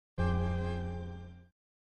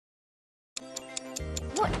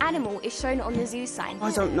What animal is shown on the zoo sign?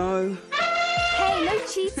 I don't know. Hey, no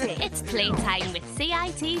cheating. It's Playtime with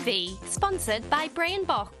CITV, sponsored by Brain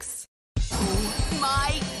Box. Oh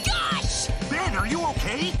my gosh! Ben, are you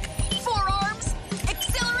okay? Forearms!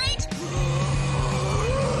 Accelerate!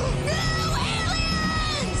 No,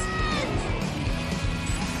 aliens!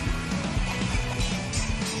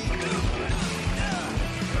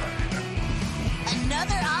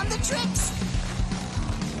 Another on the tricks!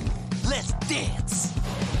 Let's dance.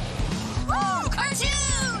 Woo!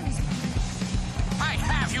 Cartoons! I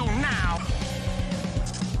have you now.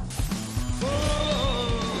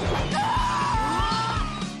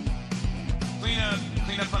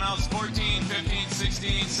 Clean up on aisles 14, 15,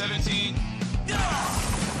 16, 17.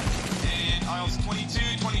 And aisles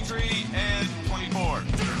 22, 23, and 24.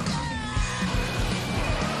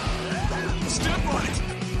 Step on it.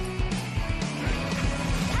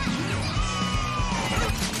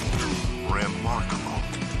 Remarkable.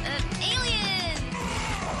 Aliens!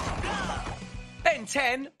 Ben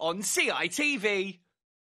 10 on CITV.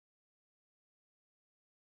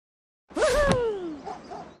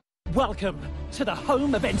 Welcome to the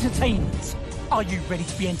home of entertainment. Are you ready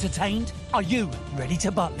to be entertained? Are you ready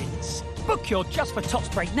to Butlins? Book your Just for Top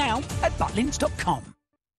Straight now at butlins.com.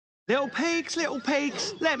 Little pigs,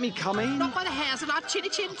 let me come in. Not by the hairs of our chinny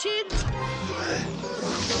chin chins.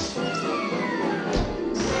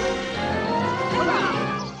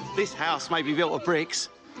 This house may be built of bricks,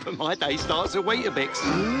 but my day starts at Weetabix.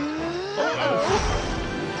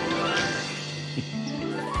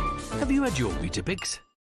 Have you had your Weetabix?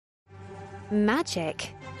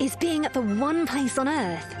 Magic is being at the one place on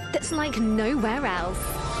Earth that's like nowhere else.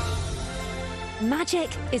 Magic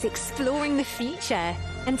is exploring the future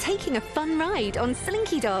and taking a fun ride on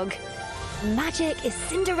Slinky Dog. Magic is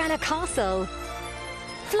Cinderella Castle.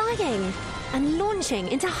 Flying and launching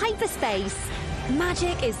into hyperspace.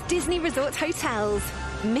 Magic is Disney Resort Hotels,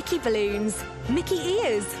 Mickey Balloons, Mickey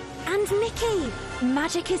Ears, and Mickey.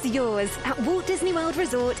 Magic is yours at Walt Disney World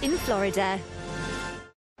Resort in Florida.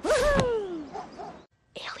 Woohoo!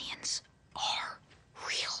 Aliens are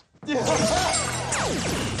real.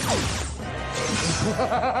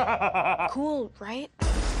 Cool, right?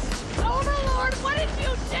 Overlord, what did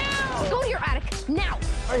you do? Go to your attic, now!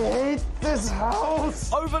 I hate this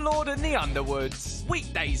house. Overlord in the Underwoods.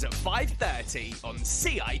 Weekdays at 5:30 on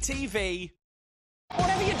CITV.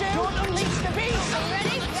 Whatever you do, don't unleash the beast.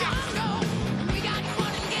 Ready? Jungle! We got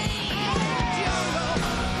fun and games! Jungle!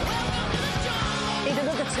 Welcome to the jungle! Need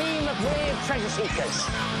another team of brave treasure seekers.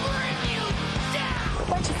 Bring you down!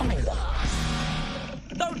 Where'd you find them?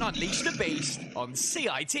 Don't unleash the beast on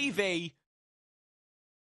CITV.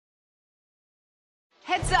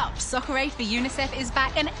 Heads up, Soccer Aid for UNICEF is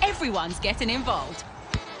back and everyone's getting involved.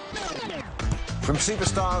 From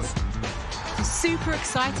superstars To super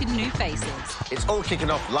excited new faces. it's all kicking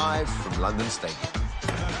off live from London Stadium.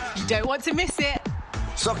 You don't want to miss it.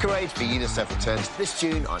 Soccer Aid for UNICEF returns this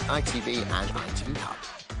June on ITV and ITV Hub.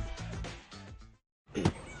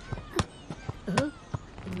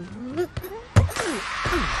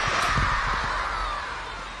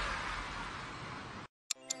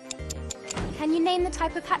 Can you name the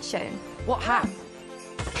type of hat shown? What hat?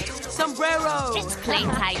 Sombrero! It's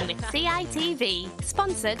Playtime with CITV,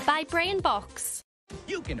 sponsored by Brain Box.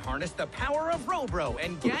 You can harness the power of Robro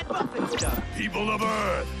and get muffin stuff. People of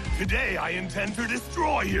Earth, today I intend to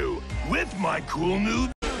destroy you with my cool new...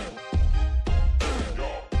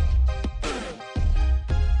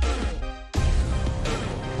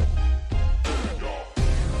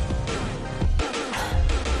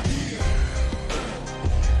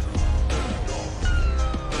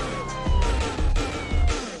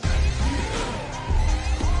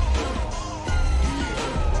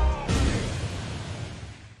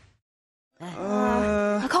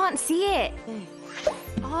 I can't see it.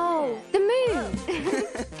 Oh, the moon.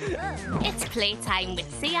 It's Playtime with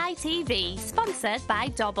CITV, sponsored by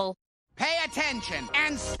Dobble. Pay attention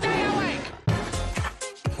and stay awake.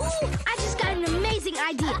 Ooh, I just got an amazing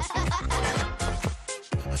idea.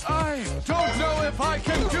 I don't know if I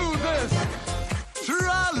can do this.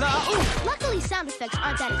 Tra-la. Luckily, sound effects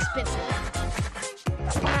aren't that expensive.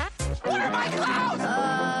 What are my clothes?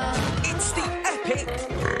 It's the epic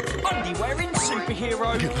underwearing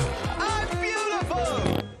superhero. I'm beautiful.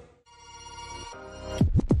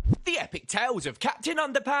 The epic tales of Captain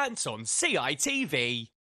Underpants on CITV.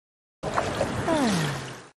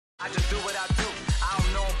 I just do what I do. I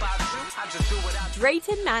don't know about you. I just do what I do.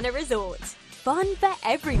 Drayton Manor Resort. Fun for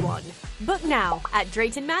everyone. Book now at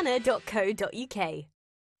draytonmanor.co.uk.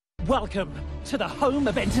 Welcome to the home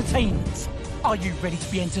of entertainment. Are you ready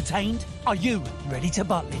to be entertained? Are you ready to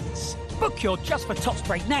Butlins? Book your Just for Tots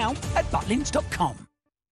break now at butlins.com.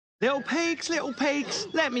 Little pigs,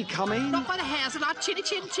 let me come in. Not by the hairs of our chinny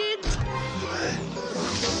chin chins.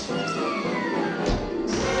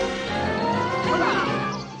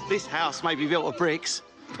 This house may be built of bricks,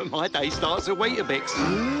 but my day starts at Weetabix.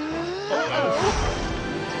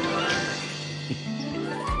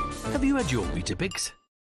 Have you had your Weetabix?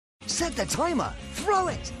 Set the timer, throw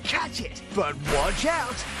it, catch it, but watch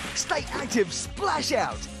out! Stay active, splash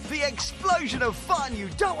out! The explosion of fun you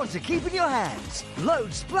don't want to keep in your hands.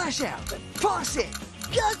 Load splash out, pass it,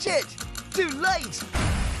 catch it! Too late!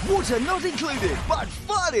 Water not included, but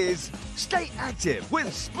fun is! Stay active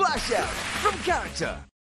with splash out from Character.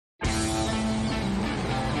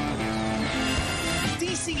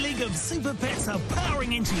 DC League of Super Pets are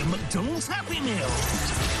powering into your McDonald's Happy Meal.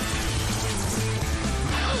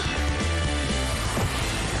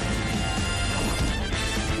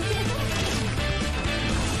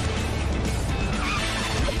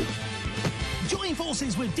 Join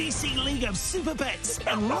forces with DC League of Super Pets,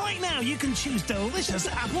 and right now you can choose delicious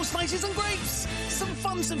apple slices and grapes. Some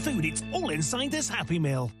fun, some food, it's all inside this Happy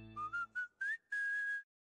Meal.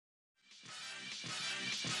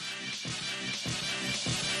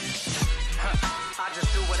 I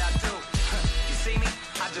just do what I do. You see me?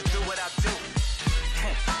 I just do what I do.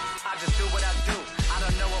 I just do what I do. I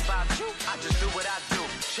don't know about you. I just do what I do.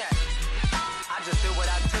 Check. I just do what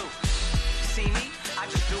I do. You see me? I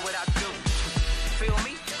just do what I do. Feel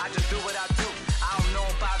me? I just do what I do. I don't know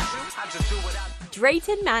about you. I just do what I do.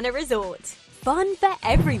 Drayton Manor Resort. Fun for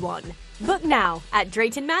everyone. Book now at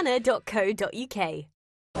draytonmanor.co.uk.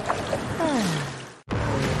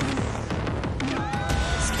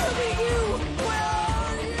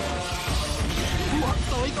 What's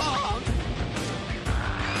going on?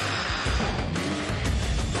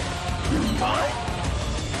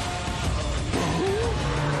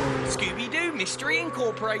 Scooby-Doo Mystery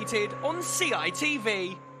Incorporated on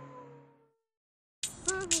CITV.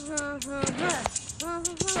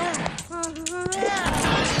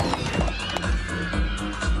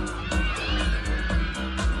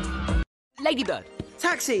 Ladybird.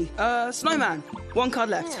 Taxi. Snowman. One card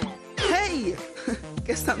left. Hey!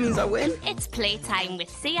 Guess that means I win. It's playtime with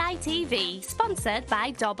CITV, sponsored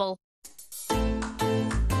by Dobble.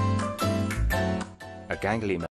 A gangly man